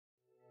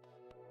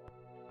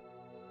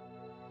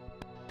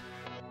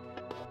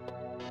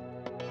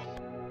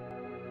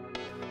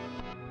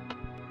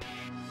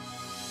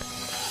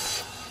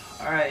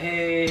Alright,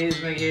 hey,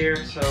 HadesOmega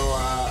here. So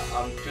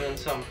I'm doing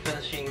some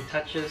finishing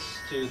touches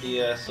to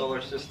the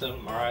solar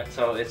system. Alright,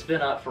 so it's been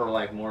up for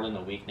like more than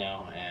a week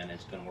now and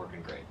it's been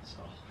working great.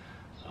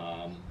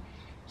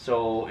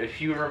 So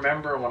if you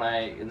remember when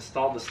I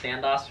installed the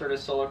standoffs for the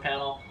solar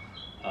panel,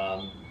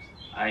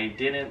 I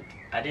didn't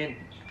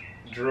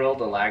drill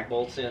the lag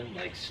bolts in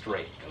like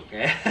straight,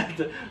 okay?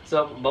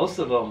 So most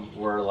of them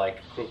were like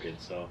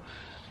crooked. So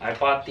I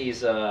bought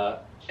these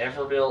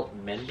Everbuilt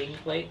mending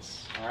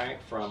plates, alright,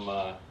 from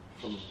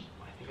I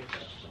think I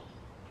got it from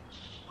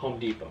Home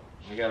Depot.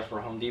 I got it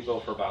for Home Depot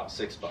for about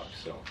 $6.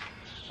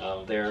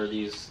 So they're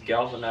these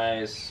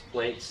galvanized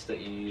plates that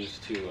you use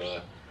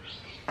to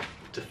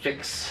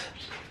fix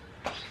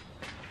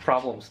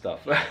problem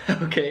stuff.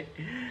 Okay,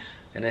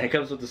 and it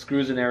comes with the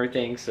screws and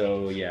everything.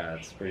 So yeah,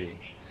 it's pretty.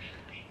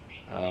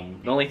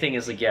 The only thing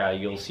is, like, yeah,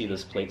 you'll see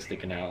this plate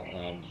sticking out.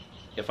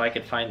 If I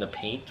could find the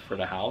paint for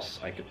the house,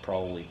 I could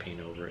probably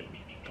paint over it.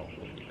 Probably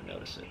wouldn't even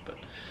notice it. But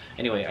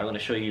anyway, I'm going to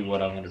show you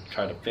what I'm going to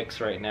try to fix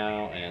right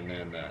now, and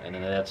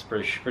then that's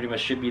pretty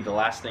much should be the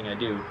last thing I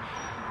do.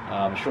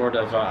 Short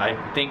of I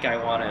think I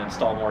want to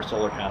install more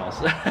solar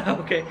panels.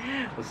 Okay,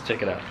 let's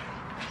check it out.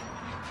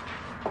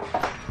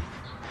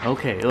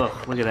 Okay,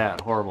 ugh, look at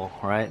that, horrible,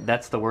 right?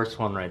 That's the worst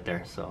one right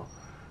there. So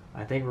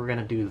I think we're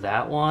gonna do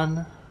that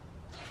one,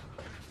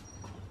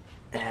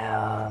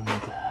 and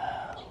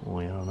well,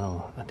 I don't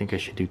know. I think I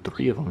should do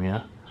 3 of them.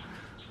 Yeah.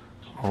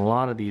 A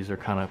lot of these are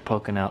kind of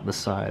poking out the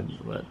side,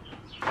 but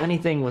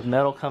anything with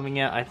metal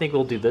coming out, I think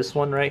we'll do this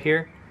one right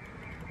here.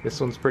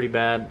 This one's pretty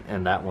bad,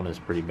 and that one is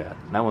pretty bad.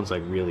 That one's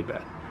like really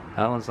bad.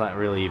 That one's not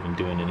really even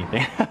doing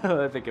anything.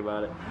 I think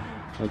about it.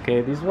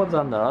 Okay, these ones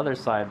on the other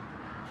side,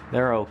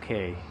 they're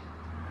okay.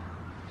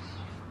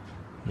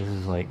 This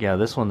is like, yeah,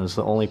 this one is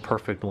the only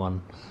perfect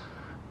one.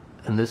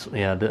 And this,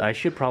 yeah, I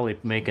should probably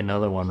make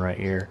another one right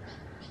here.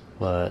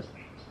 But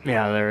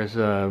yeah, there's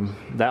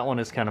that one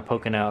is kind of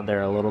poking out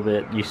there a little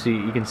bit. You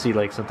can see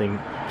like something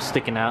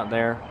sticking out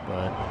there,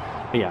 but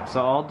yeah.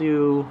 So I'll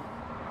do,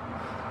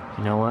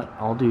 you know what?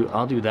 I'll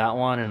do that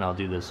one, and I'll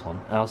do this one.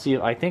 I'll see.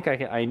 I think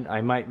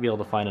I might be able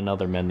to find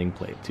another mending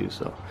plate too.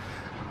 So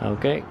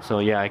okay. So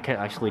yeah, I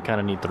actually kind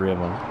of need 3 of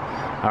them.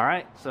 All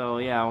right. So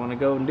yeah, I'm gonna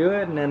go and do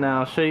it, and then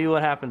I'll show you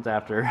what happens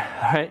after.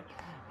 All right.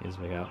 Here's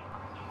me out.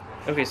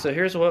 Okay. So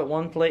here's what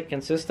one plate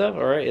consists of.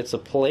 All right. It's a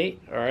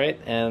plate. All right,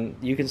 and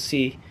you can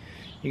see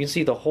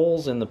the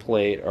holes in the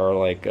plate are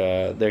like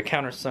they're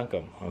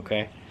countersunken.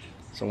 Okay.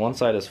 So one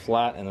side is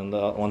flat, and then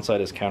the one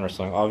side is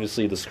countersunk.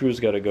 Obviously, the screws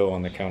got to go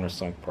on the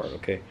countersunk part,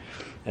 okay?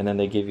 And then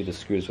they give you the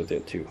screws with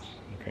it too,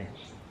 okay?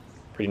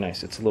 Pretty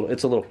nice. It's a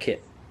little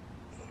kit,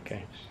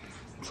 okay?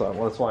 So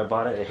that's why I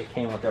bought it. It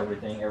came with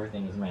everything.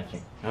 Everything is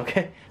matching,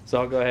 okay? So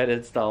I'll go ahead and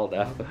install it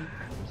now.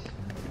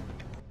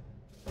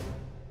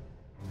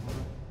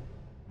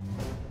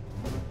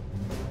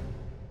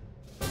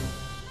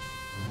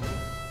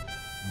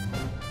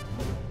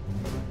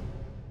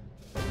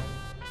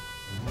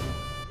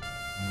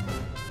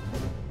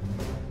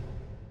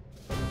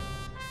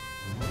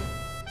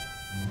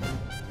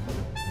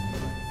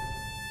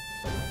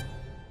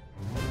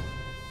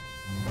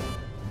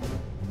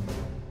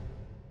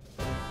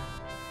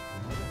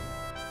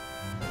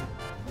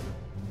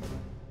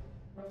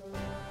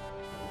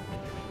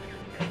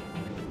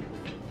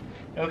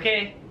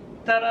 Okay,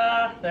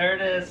 ta-da! There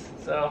it is.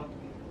 So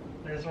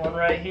there's one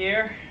right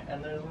here,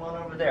 and there's one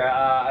over there.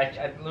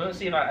 Let me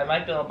see if I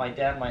might build. My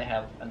dad might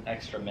have an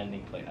extra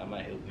mending plate. I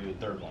might do a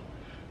 3rd one,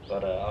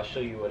 but I'll show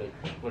you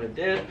what it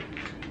did,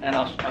 and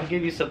I'll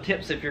give you some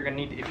tips if you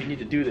need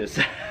to do this.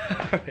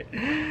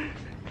 Right.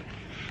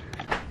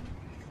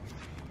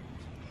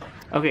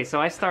 Okay, so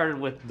I started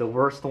with the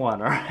worst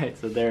one. All right,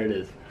 so there it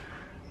is.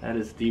 That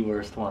is the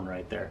worst one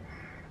right there.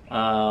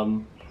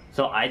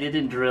 So I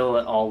didn't drill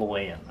it all the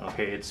way in.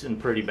 Okay, it's in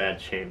pretty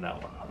bad shape,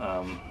 that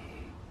one.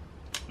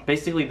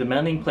 Basically, the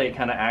mending plate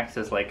kind of acts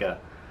as like a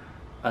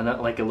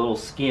little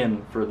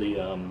skin for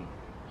the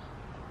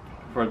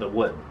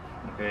wood.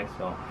 Okay,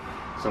 so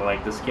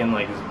like the skin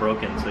like is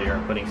broken, so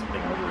you're putting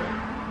something over it.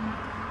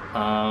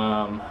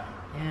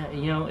 Yeah,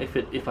 you know,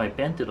 if I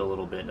bent it a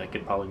little bit, I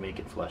could probably make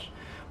it flush.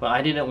 But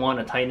I didn't want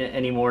to tighten it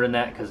any more than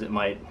that because it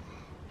might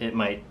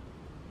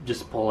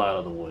just pull out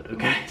of the wood.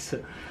 Okay,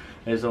 so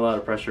there's a lot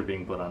of pressure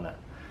being put on that.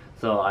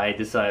 So I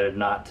decided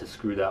not to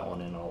screw that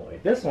one in all the way.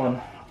 This one,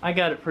 I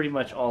got it pretty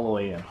much all the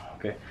way in,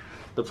 okay?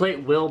 The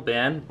plate will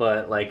bend,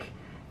 but like,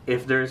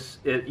 if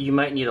you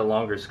might need a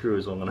longer screw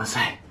is what I'm gonna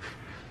say.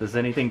 Does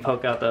anything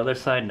poke out the other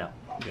side? No.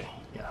 Okay,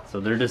 yeah, so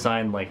they're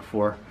designed like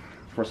for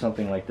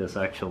something like this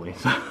actually.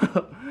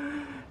 So,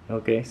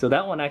 okay, so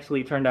that one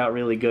actually turned out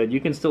really good. You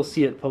can still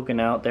see it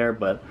poking out there,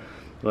 but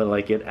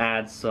like it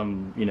adds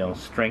some, you know,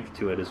 strength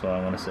to it is what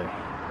I wanna say,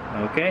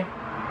 okay?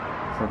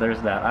 So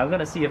there's that. I'm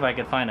gonna see if I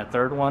can find a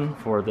 3rd one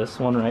for this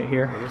one right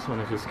here. This one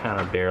is just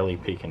kind of barely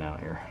peeking out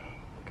here.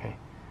 Okay.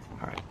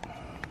 All right.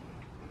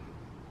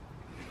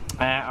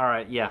 All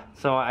right. Yeah.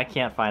 So I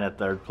can't find a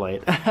 3rd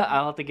plate.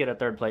 I'll have to get a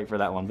 3rd plate for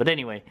that one. But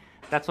anyway,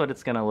 that's what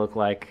it's gonna look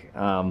like.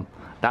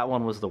 That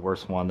one was the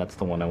worst one. That's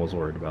the one I was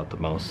worried about the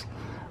most.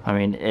 I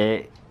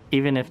mean,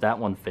 even if that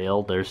one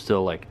failed, there's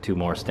still like 2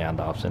 more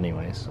standoffs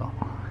anyway, so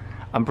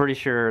I'm pretty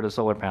sure the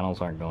solar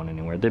panels aren't going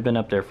anywhere. They've been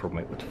up there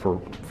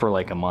for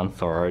like a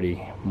month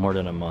already, more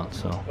than a month.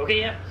 So okay,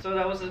 yeah.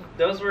 So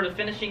those were the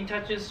finishing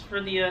touches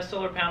for the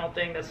solar panel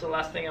thing. That's the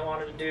last thing I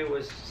wanted to do,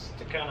 was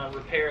to kind of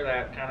repair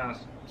that kind of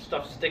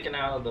stuff sticking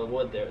out of the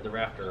wood there, the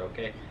rafter.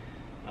 Okay,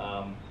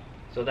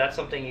 so that's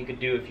something you could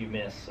do if you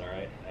miss. All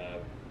right,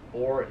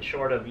 or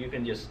short of, you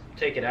can just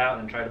take it out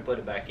and try to put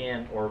it back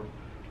in, or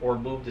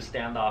move the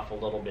standoff a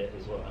little bit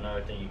is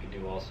another thing you could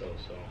do also.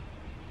 So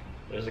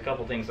there's a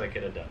couple things I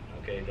could have done.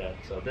 Okay,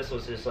 so this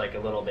was just like a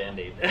little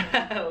band-aid.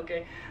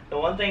 Okay, the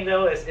one thing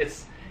though is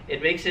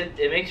it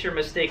makes your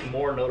mistake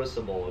more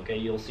noticeable. Okay,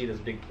 you'll see this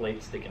big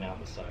plate sticking out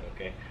the side.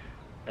 Okay,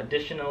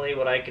 additionally,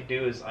 what I could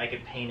do is I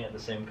could paint it the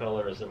same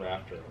color as the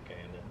rafter. Okay,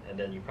 and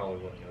then you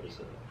probably wouldn't notice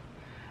it.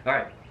 All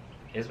right,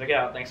 HadesOmega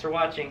out. Thanks for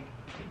watching.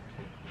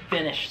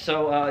 Finished.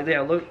 So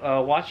yeah, look,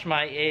 watch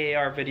my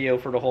AAR video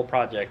for the whole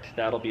project.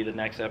 That'll be the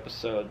next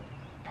episode,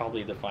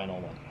 probably the final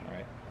one.